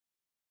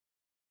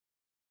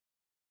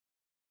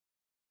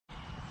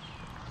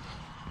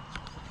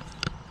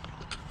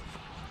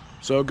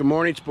So good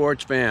morning,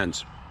 sports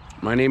fans.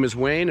 My name is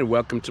Wayne and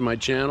welcome to my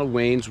channel,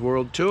 Wayne's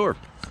World Tour.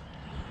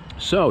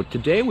 So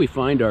today we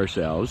find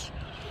ourselves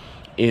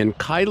in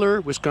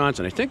Kyler,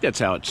 Wisconsin. I think that's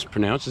how it's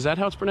pronounced. Is that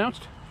how it's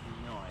pronounced?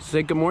 No idea.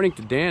 Say good morning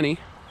to Danny.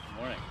 Good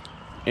morning.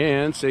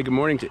 And say good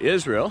morning to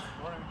Israel.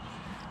 Good morning.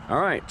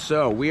 All right,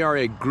 so we are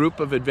a group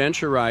of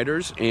adventure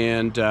riders,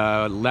 and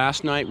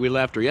last night we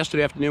left, or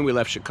yesterday afternoon we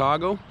left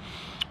Chicago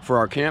for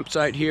our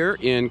campsite here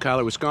in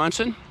Kyler,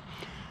 Wisconsin.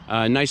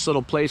 A nice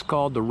little place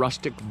called the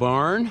Rustic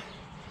Barn.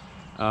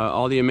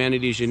 All the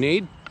amenities you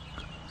need.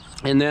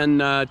 And then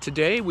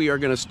today we are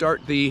going to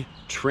start the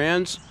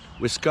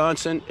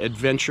Trans-Wisconsin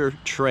Adventure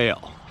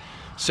Trail.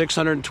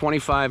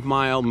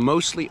 625-mile,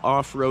 mostly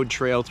off-road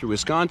trail through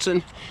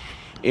Wisconsin.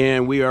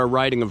 And we are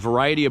riding a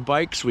variety of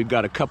bikes. We've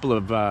got a couple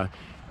of XR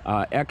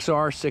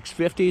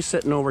 650s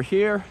sitting over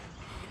here.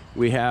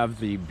 We have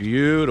the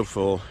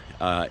beautiful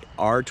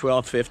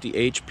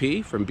R1250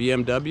 HP from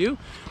BMW.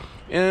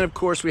 And of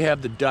course we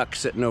have the Duck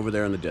sitting over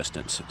there in the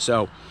distance.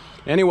 So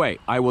anyway,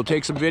 I will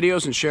take some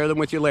videos and share them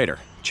with you later.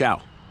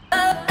 Ciao.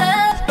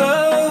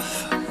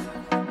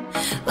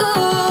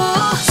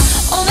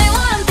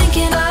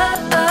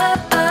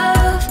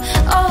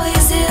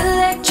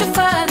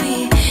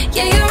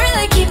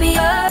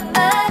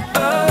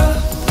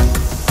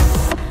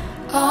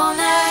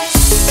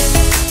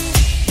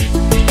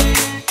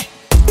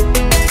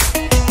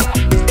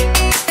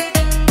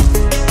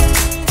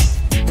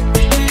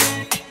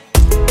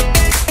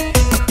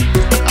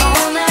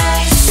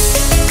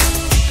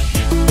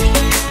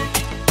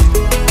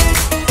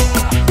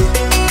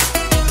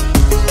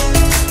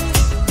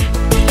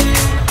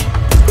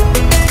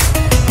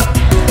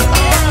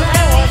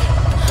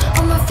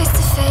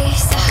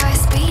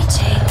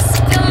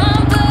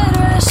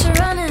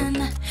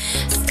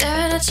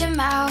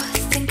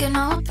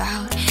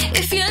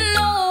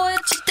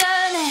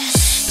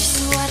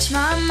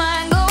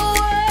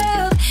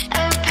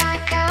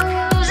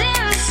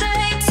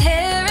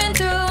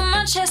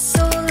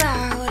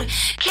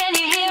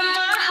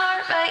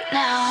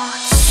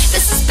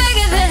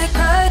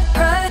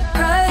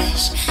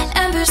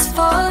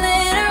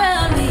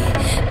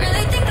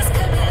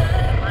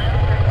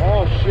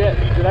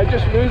 Did I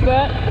just lose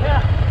that? Yeah.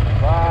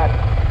 Fuck.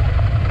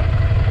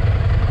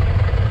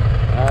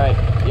 Alright,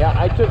 yeah,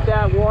 I took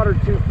that water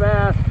too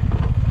fast.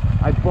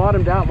 I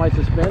bottomed out my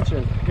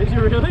suspension. Did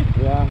you really?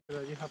 Yeah.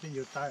 You have in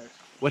your tires.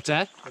 What's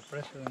that? The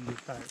pressure on your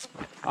tires.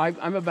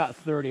 I'm about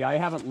 30. I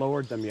haven't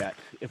lowered them yet.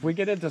 If we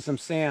get into some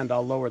sand,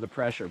 I'll lower the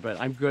pressure, but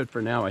I'm good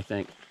for now, I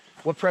think.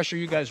 What pressure are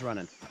you guys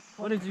running?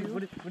 What did you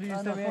say?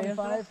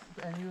 25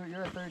 and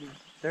you're at 30.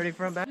 30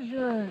 front back? This is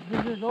your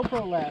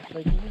GoPro last.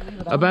 Like, you leave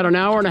it on? About an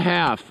hour and a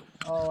half.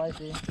 Oh, I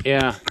see.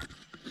 Yeah.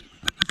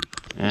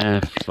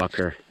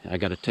 Fucker. I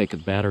gotta take the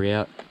battery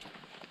out.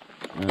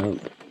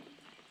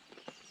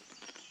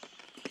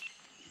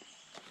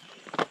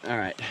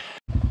 Alright.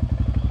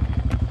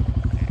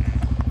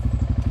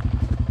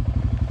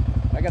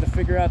 I gotta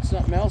figure out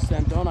something else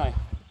then, don't I?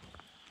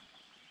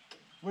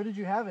 Where did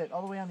you have it?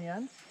 All the way on the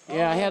end?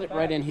 Yeah, I had it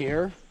right in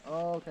here.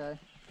 Oh, okay.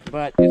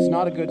 But it's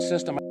not a good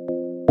system.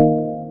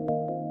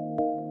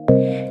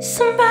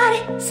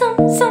 Somebody,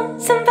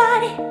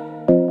 somebody.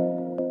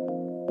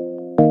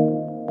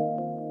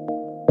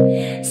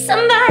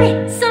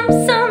 Somebody,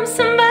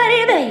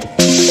 somebody, babe.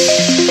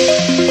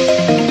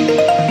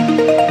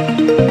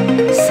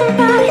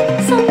 Somebody,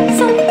 somebody.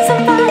 Somebody,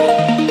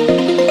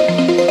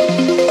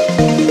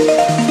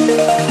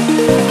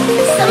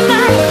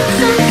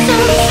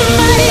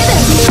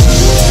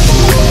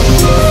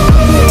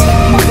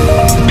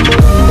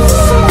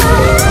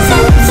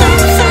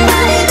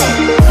 somebody,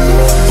 babe.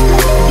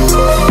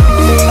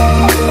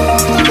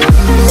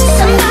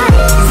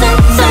 Somebody,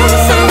 babe.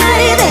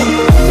 Somebody, babe.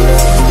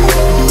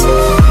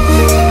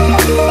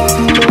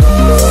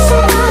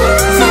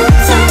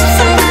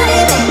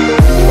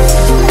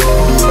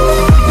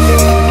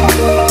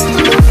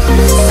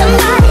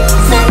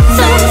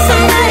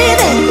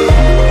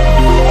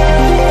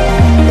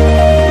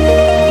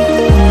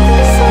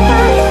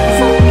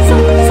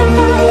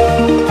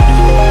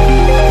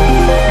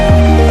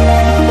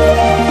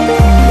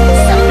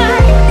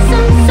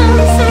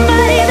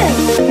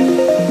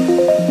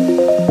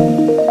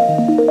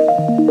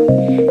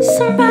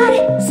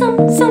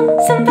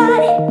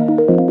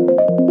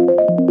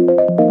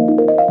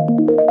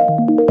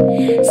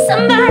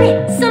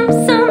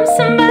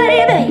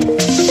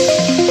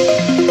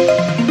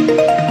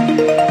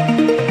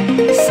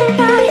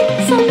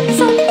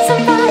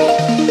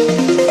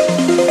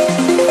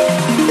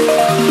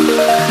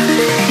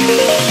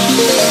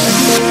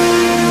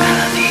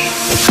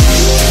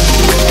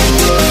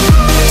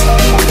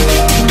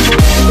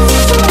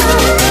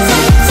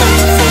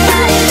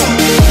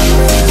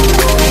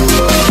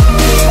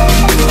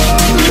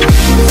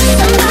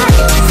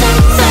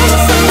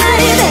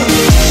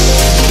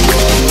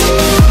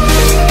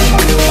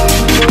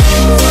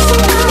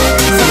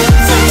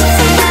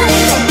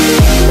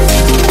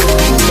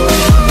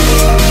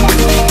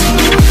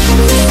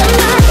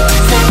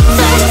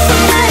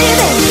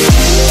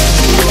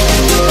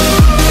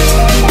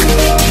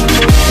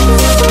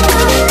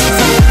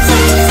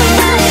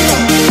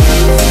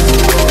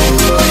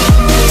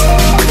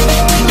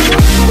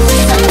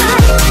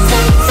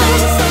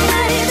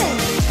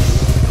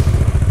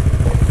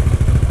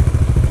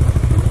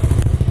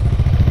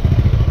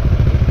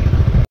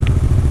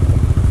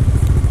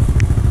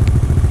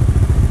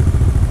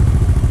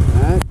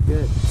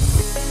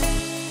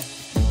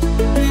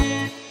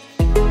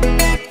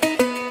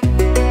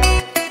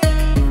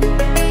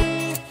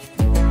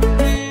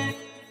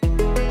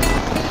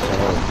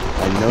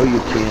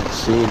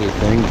 see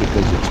anything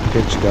because it's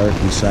pitch dark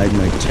inside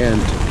my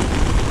tent,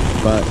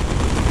 but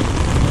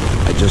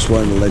I just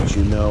wanted to let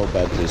you know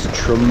about this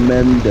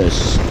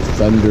tremendous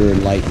thunder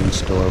and lightning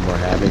storm we're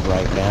having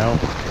right now.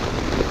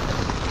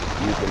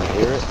 You can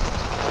hear it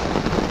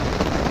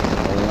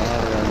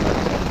all around my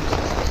tent.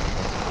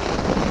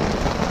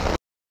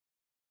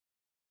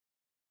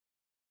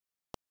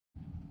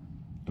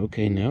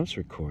 Okay, now it's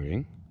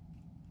recording.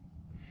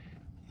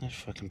 That's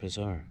fucking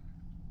bizarre.